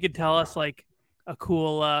anyone you could tell us like a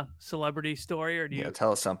cool celebrity story, or do you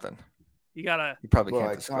tell us something? You probably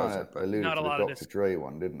can't disclose it, but alluded not to a lot the of Dr. Dre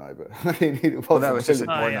one, didn't I? But well, that was just a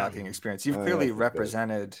door knocking experience. You've clearly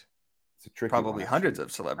represented probably hundreds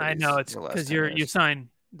of celebrities. I know, it's because you sign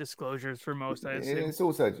disclosures for most. I assume it's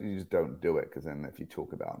also, you just don't do it, because then if you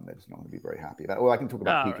talk about them, they're just not going to be very happy about it. Well, I can talk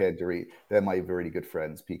about PK and Dorit. They're my really good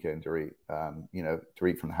friends, PK and Dorit. You know,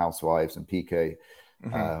 Dorit from the Housewives and PK. They're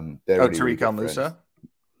really, Tariq really Al Musa,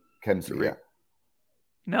 Kemsley, yeah.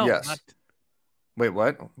 No, yes. Wait,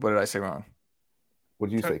 what? What did I say wrong? What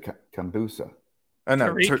did you say? Kambusa. Oh,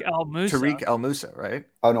 no, Tariq Al Musa. Tariq Al Musa, right?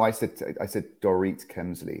 Oh no, I said Dorit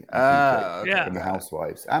Kemsley. Okay. From the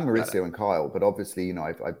Housewives, and Maurizio and Kyle. But obviously, you know,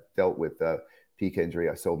 I've dealt with PK and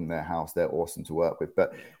Dorit. I sold them their house. They're awesome to work with.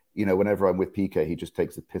 But you know, whenever I'm with PK, he just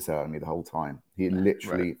takes the piss out of me the whole time. He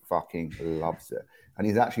literally fucking loves it, and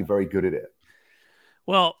he's actually very good at it.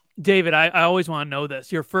 Well, David, I always want to know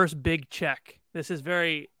this. Your first big check. This is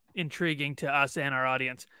very intriguing to us and our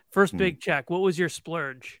audience. First big check. What was your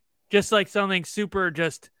splurge? Just like something super,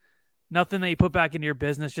 just nothing that you put back into your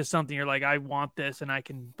business, just something you're like, I want this and I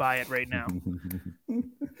can buy it right now.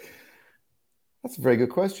 That's a very good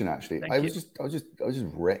question, actually. I was just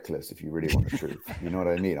reckless, if you really want the truth. You know what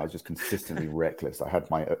I mean? I was just consistently reckless. I had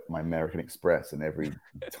my American Express, and every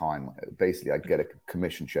time, basically, I'd get a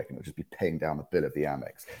commission check, and it would just be paying down the bill of the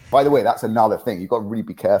Amex. By the way, that's another thing. You've got to really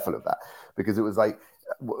be careful of that, because it was like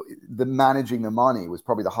the managing the money was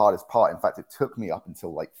probably the hardest part. In fact, it took me up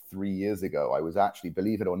until like 3 years ago. I was actually,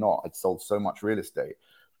 believe it or not, I'd sold so much real estate,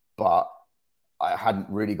 but I hadn't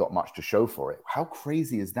really got much to show for it. How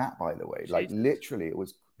crazy is that, by the way? Like, literally, it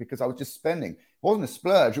was because I was just spending. It wasn't a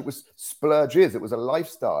splurge. It was splurges. It was a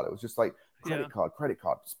lifestyle. It was just like credit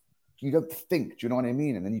card. You don't think, do you know what I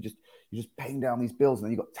mean? And then you're just paying down these bills, and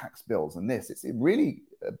then you got tax bills and this. It really,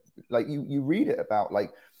 like you read it about,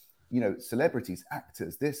 like, you know, celebrities,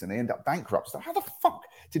 actors, this, and they end up bankrupt. So how the fuck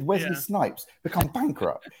did Wesley Snipes become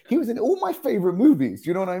bankrupt? He was in all my favorite movies. Do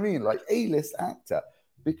you know what I mean? Like, A-list actor.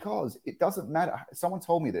 Because it doesn't matter. Someone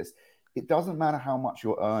told me this. It doesn't matter how much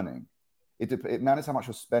you're earning. It matters how much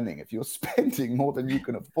you're spending. If you're spending more than you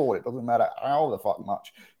can afford, it doesn't matter how the fuck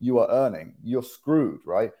much you are earning. You're screwed,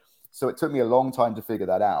 right? So it took me a long time to figure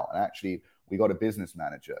that out. And actually, we got a business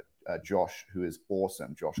manager, Josh, who is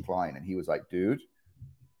awesome, Josh Klein. And he was like, dude,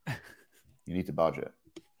 you need to budget.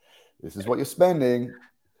 This is what you're spending.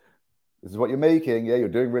 This is what you're making. Yeah, you're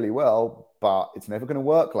doing really well, but it's never going to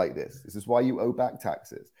work like this. This is why you owe back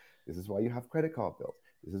taxes. This is why you have credit card bills.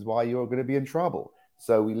 This is why you're going to be in trouble.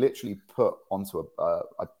 So we literally put onto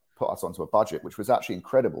a put us onto a budget, which was actually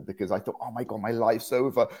incredible because I thought, oh my God, my life's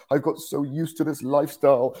over. I got so used to this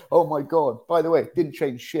lifestyle. Oh my God. By the way, it didn't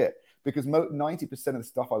change shit because 90% of the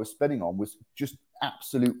stuff I was spending on was just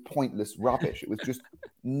absolute pointless rubbish. It was just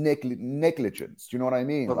negligence. Do you know what I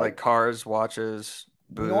mean? But like cars, watches,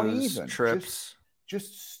 not booze, even trips.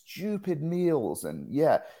 Just stupid meals and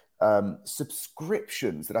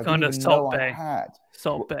subscriptions that I Going didn't to even Salt know Bay. I had.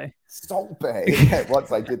 Salt Bay. Salt Bay. Yeah,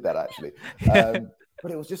 once I did that actually.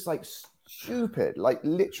 But it was just like stupid. Like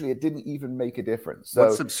literally, it didn't even make a difference. So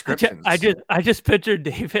What subscriptions? I just pictured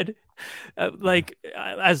David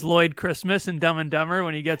as Lloyd Christmas in Dumb and Dumber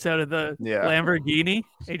when he gets out of the Lamborghini.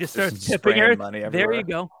 He just starts tipping her. Money there you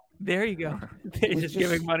go. He's just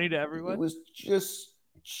giving money to It everyone. was just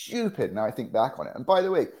stupid. Now I think back on it. And by the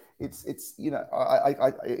way, it's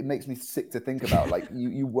it makes me sick to think about. Like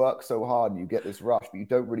you work so hard and you get this rush, but you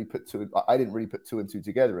don't really I didn't really put two and two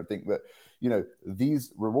together and think that,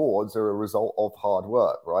 these rewards are a result of hard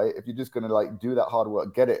work, right? If you're just going to like do that hard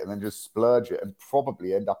work, get it, and then just splurge it and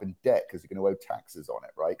probably end up in debt because you're going to owe taxes on it,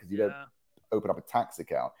 right? Because you don't open up a tax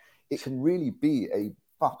account. It can really be a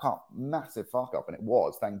massive fuck up. And it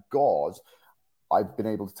was, thank God, I've been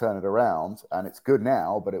able to turn it around and it's good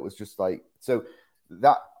now, but it was just like, so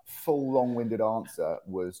that full long-winded answer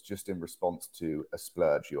was just in response to a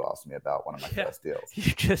splurge you asked me about, one of my first deals.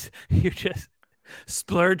 You just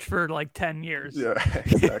splurge for like 10 years. Yeah,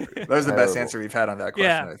 exactly. That was the best answer we've had on that question.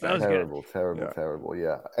 Yeah, I think. that was terrible.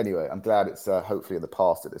 Yeah. Anyway, I'm glad it's hopefully in the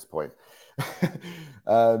past at this point.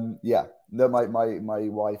 No, my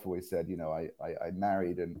wife always said, I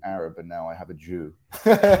married an Arab and now I have a Jew.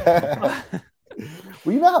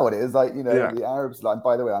 Well, you know how it is, like, the Arabs, like,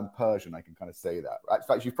 by the way, I'm Persian, I can kind of say that. In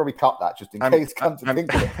fact, you've probably cut that just in case come to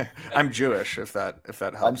think of it. I'm Jewish, if that helps.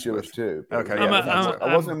 I'm Jewish too. Okay,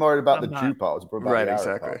 I wasn't worried about the Jew part, I was worried about right, the Arab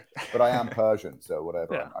exactly. part. But I am Persian, so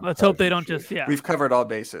whatever. Yeah. I'm Let's hope they Persian don't Jewish. just We've covered all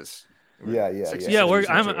bases. Yeah.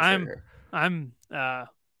 I'm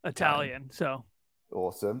Italian, so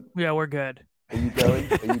awesome. Yeah, we're good. Are you going?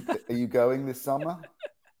 Are you going this summer?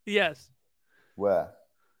 Yes. Where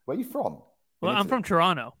are you from? Well, I'm from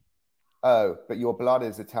Toronto. Oh, but your blood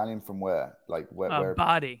is Italian from where? Like where?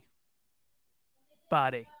 Body.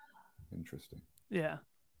 Interesting. Yeah.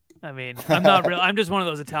 I mean, I'm not real. I'm just one of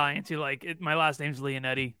those Italians who like it, my last name's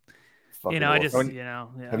Leonetti. Fucking I awesome. just, Yeah.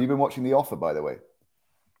 Have you been watching The Offer, by the way?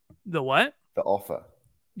 The what? The Offer.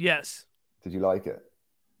 Yes. Did you like it?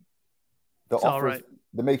 The It's Offer all right. is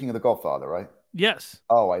the making of The Godfather, right? Yes.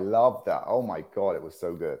 Oh, I love that. Oh my God, it was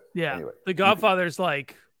so good. Yeah. Anyway, The Godfather's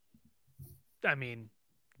like, I mean,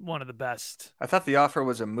 one of the best. I thought The Offer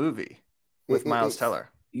was a movie with Miles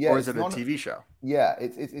Teller. Yeah, or is it a TV show? Yeah,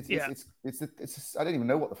 it's I don't even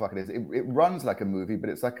know what the fuck it is. It runs like a movie,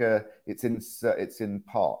 but it's like it's in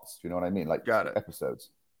parts. Do you know what I mean? Like Got it.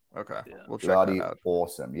 Episodes. Okay, Yeah. we'll check Bloody that out.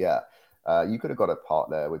 awesome. Yeah. You could have got a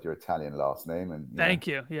part there with your Italian last name. And Thank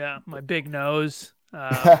you. Yeah. My big nose.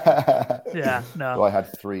 Yeah, No. So I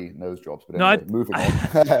had 3 nose jobs, but No, anyway, moving on. I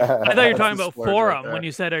thought you were talking about Splurge right Forum there. when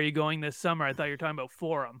you said, "Are you going this summer?" I thought you were talking about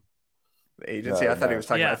Forum. The agency. No, I thought he no. was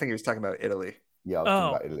talking. Yeah. I think he was talking about Italy. Yeah, I was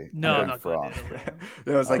talking about Italy. No, I'm I'm going not going France. to Italy.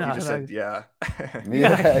 It was like No, you just no. said, yeah.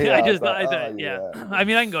 Yeah, I just was thought, like, yeah. yeah. I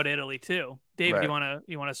mean, I can go to Italy too. Dave, Right.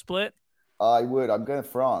 you wanna split? I would. I'm going to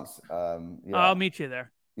France. Yeah. I'll meet you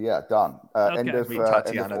there. Yeah, done. End Okay. of Meet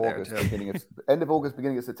Tatiana there, August, too. end of August,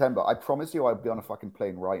 beginning of September. I promise you, I'd be on a fucking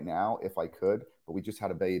plane right now if I could. But we just had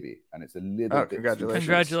a baby, and it's a little bit. Congratulations.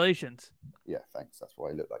 Congratulations, Yeah, thanks. That's why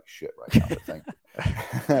I look like shit right now. But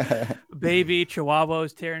thank you. baby.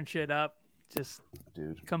 Chihuahuas tearing shit up. Just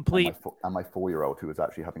Dude. complete. And my 4-year-old who was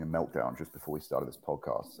actually having a meltdown just before we started this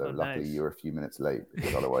podcast. So Oh, luckily nice. you were a few minutes late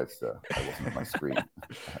because otherwise I wasn't on my screen.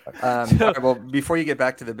 All right, well, before you get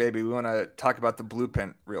back to the baby, we want to talk about the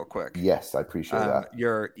blueprint real quick. Yes, I appreciate that.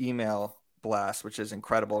 Your email blast, which is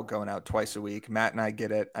incredible, going out twice a week. Matt and I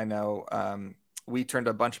get it. I know we turned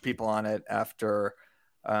a bunch of people on it after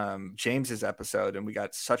James's episode, and we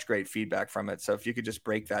got such great feedback from it. So if you could just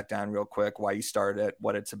break that down real quick, why you started it,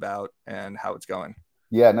 what it's about, and how it's going.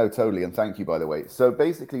 Yeah, no, totally. And thank you, by the way. So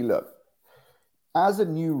basically, look, as a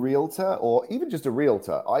new realtor or even just a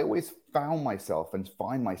realtor, I always found myself and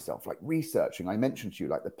find myself like researching. I mentioned to you,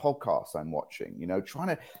 like the podcasts I'm watching, trying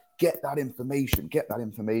to get that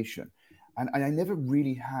information. And I never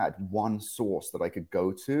really had one source that I could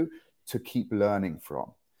go to keep learning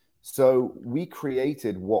from. So we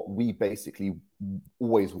created what we basically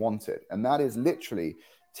always wanted. And that is literally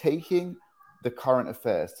taking the current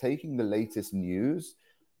affairs, taking the latest news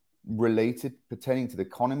related, pertaining to the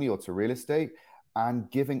economy or to real estate,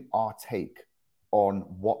 and giving our take on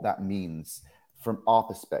what that means from our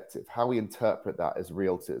perspective, how we interpret that as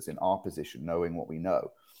realtors in our position, knowing what we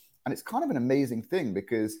know. And it's kind of an amazing thing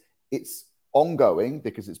because it's ongoing,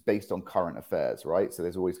 because it's based on current affairs, right? So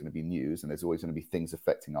there's always going to be news and there's always going to be things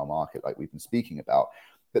affecting our market like we've been speaking about.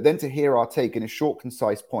 But then to hear our take in a short,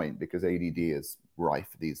 concise point, because ADD is rife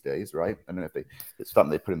these days, right? I don't know if it's something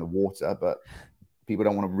they put in the water, but people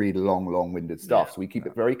don't want to read long-winded stuff. So we keep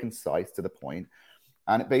it very concise to the point.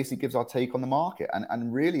 And it basically gives our take on the market.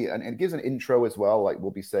 And really, and it gives an intro as well. Like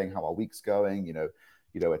we'll be saying how our week's going, you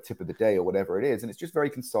know, a tip of the day or whatever it is. And it's just very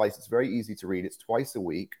concise. It's very easy to read. It's twice a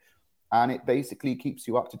week. And it basically keeps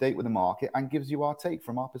you up to date with the market and gives you our take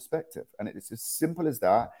from our perspective. And it's as simple as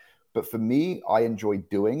that. But for me, I enjoy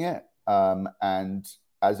doing it. And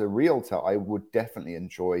as a realtor, I would definitely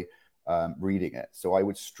enjoy reading it. So I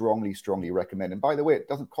would strongly recommend. And by the way, it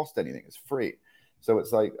doesn't cost anything. It's free. So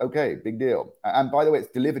it's like, okay, big deal. And by the way,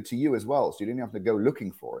 it's delivered to you as well. So you don't have to go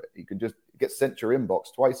looking for it. You can just get sent to your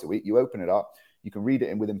inbox twice a week. You open it up, you can read it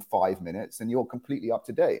in within 5 minutes and you're completely up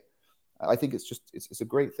to date. I think it's a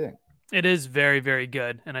great thing. It is very, very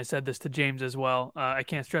good. And I said this to James as well. I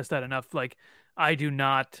can't stress that enough. Like, I do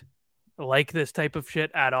not like this type of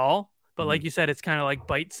shit at all. But like you said, it's kind of like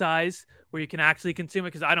bite size where you can actually consume it,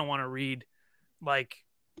 because I don't want to read like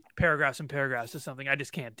paragraphs and paragraphs of something. I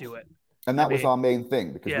just can't do it. And that was our main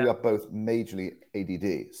thing, because we are both majorly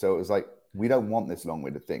ADD. So it was like, we don't want this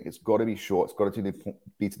long-winded thing. It's got to be short. It's got to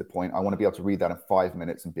be to the point. I want to be able to read that in 5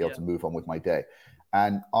 minutes and be able to move on with my day.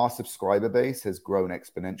 And our subscriber base has grown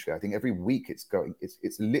exponentially. I think every week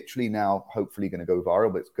it's literally now hopefully going to go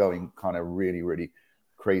viral, but it's going kind of really, really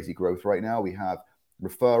crazy growth right now. We have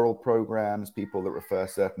referral programs, people that refer a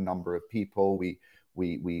certain number of people. We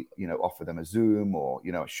offer them a Zoom or,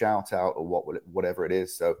 a shout out or whatever it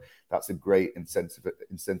is. So that's a great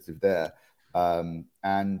incentive there. And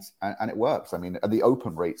it works. I mean, the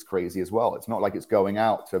open rate's crazy as well. It's not like it's going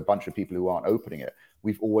out to a bunch of people who aren't opening it.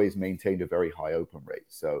 We've always maintained a very high open rate.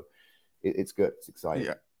 So it's good. It's exciting.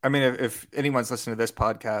 Yeah. I mean, if anyone's listening to this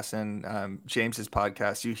podcast and James's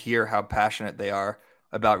podcast, you hear how passionate they are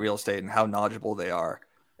about real estate and how knowledgeable they are.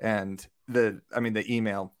 And the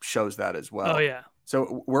email shows that as well. Oh yeah.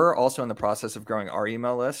 So we're also in the process of growing our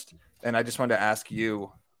email list. And I just wanted to ask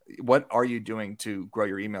you, what are you doing to grow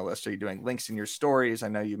your email list? Are you doing links in your stories? I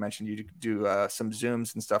know you mentioned you do some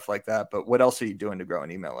Zooms and stuff like that, but what else are you doing to grow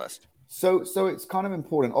an email list? So it's kind of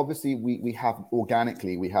important. Obviously, we have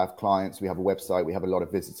organically, we have clients, we have a website, we have a lot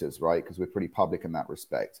of visitors, right? Because we're pretty public in that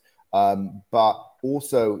respect. But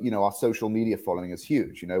also, our social media following is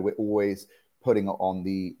huge. We're always putting it on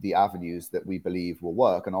the avenues that we believe will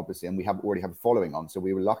work. And obviously, we already have a following on. So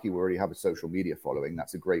we were lucky we already have a social media following.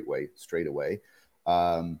 That's a great way straight away.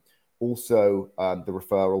 Also, the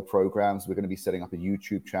referral programs, we're going to be setting up a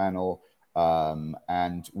YouTube channel,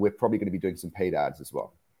 and we're probably going to be doing some paid ads as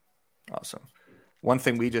well. Awesome. One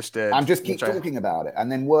thing we just did. And just keep talking about it.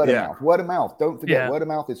 And then word of mouth. Word of mouth. Don't forget, word of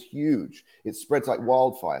mouth is huge. It spreads like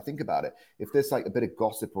wildfire. Think about it. If there's like a bit of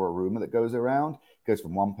gossip or a rumor that goes around, it goes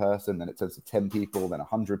from one person, then it turns to 10 people, then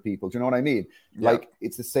 100 people. Do you know what I mean? Yeah. Like,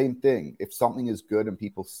 it's the same thing. If something is good and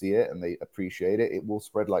people see it and they appreciate it, it will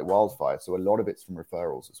spread like wildfire. So a lot of it's from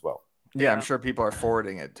referrals as well. Yeah, I'm sure people are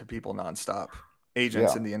forwarding it to people nonstop.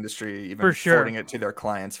 Agents in the industry, even forwarding it to their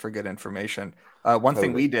clients for good information. One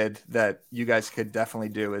thing we did that you guys could definitely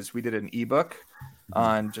do is we did an ebook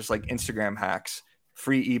on just like Instagram hacks,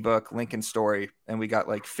 free ebook, Lincoln story, and we got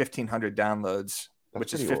like 1,500 downloads,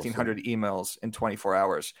 which is 1,500 emails in 24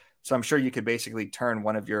 hours. So I'm sure you could basically turn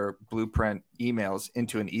one of your blueprint emails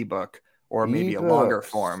into an ebook or maybe a longer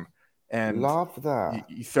form. And love that.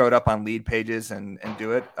 You throw it up on lead pages and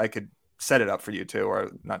do it. I could set it up for you too,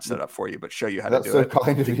 or not set it up for you, but show you how to do it. That's so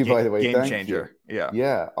kind of you, by the way. Game Thank changer. You. Yeah.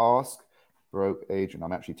 Yeah. Ask Broke Agent.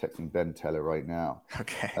 I'm actually texting Ben Teller right now.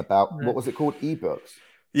 Okay. About what was it called? Ebooks.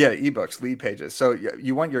 Yeah, ebooks, lead pages. So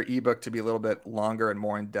you want your ebook to be a little bit longer and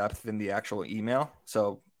more in depth than the actual email.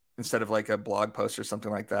 So instead of like a blog post or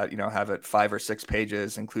something like that, have it 5 or 6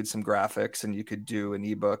 pages, include some graphics, and you could do an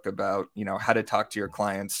ebook about, how to talk to your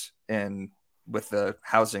clients with the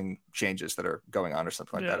housing changes that are going on or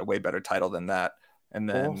something like that. A way better title than that. And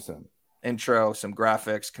then intro, some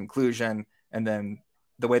graphics, conclusion, and then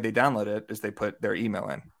the way they download it is they put their email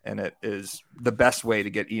in, and it is the best way to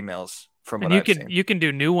get emails from what I've seen. You can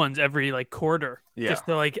do new ones every like quarter, just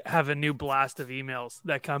to like have a new blast of emails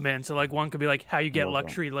that come in. So like one could be like how you get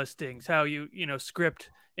luxury listings, how you script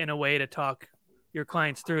in a way to talk your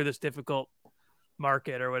clients through this difficult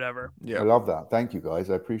market or whatever. Yeah, I love that. Thank you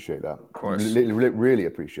guys. I appreciate that. Of course. Really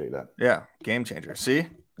appreciate that. Yeah. Game changer. See,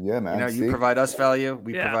 Yeah, man. You See? provide us value,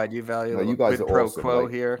 we Yeah. provide you value. No, you guys Quid are pro awesome, quo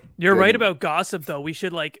like- here. You're Yeah, right you- about gossip though. We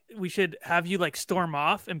should have you like storm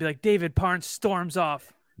off and be like David Parnes storms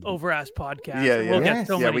off Overask podcast. Yeah, and we'll yeah. get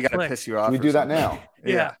so Yeah, many we gotta clicks. piss you off. Should we or do that something. now?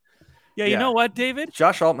 Yeah. Yeah, you Yeah. know what, David?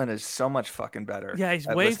 Josh Altman is so much fucking better. Yeah, he's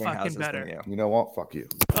at way listing fucking houses than better. you. You know what? Fuck you.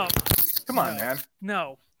 Oh, Come on, man.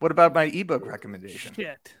 no. What about my ebook recommendation?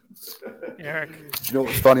 Shit. Eric. You know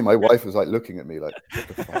what's funny? My wife was like looking at me like, what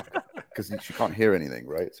the fuck? Because she can't hear anything,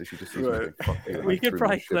 right? So she just sees me Right. going, fuck you. and We I could threw my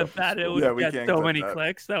probably shit clip off the that. It screen. would Yeah, we get can so clip many that.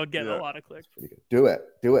 clicks. That would get Yeah. a lot of clicks. Pretty good. Do it.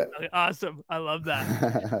 Do it. Awesome. I love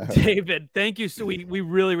that. David, thank you. So we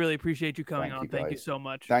really, really appreciate you coming Thank on. you, Thank you guys. so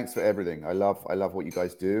much. Thanks for everything. I love what you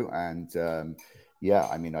guys do. And yeah,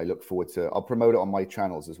 I mean, I look forward to, I'll promote it on my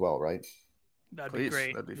channels as well, right? That'd be Please.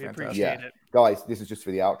 great. That'd be We fantastic. appreciate Yeah. it. Guys, this is just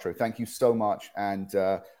for the outro. Thank you so much. And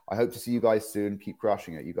I hope to see you guys soon. Keep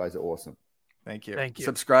crushing it. You guys are awesome. Thank you. Thank you.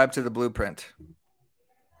 Subscribe to the Blueprint.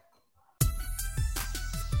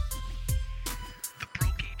 The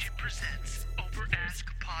Broke Agent presents Overask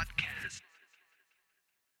Podcast.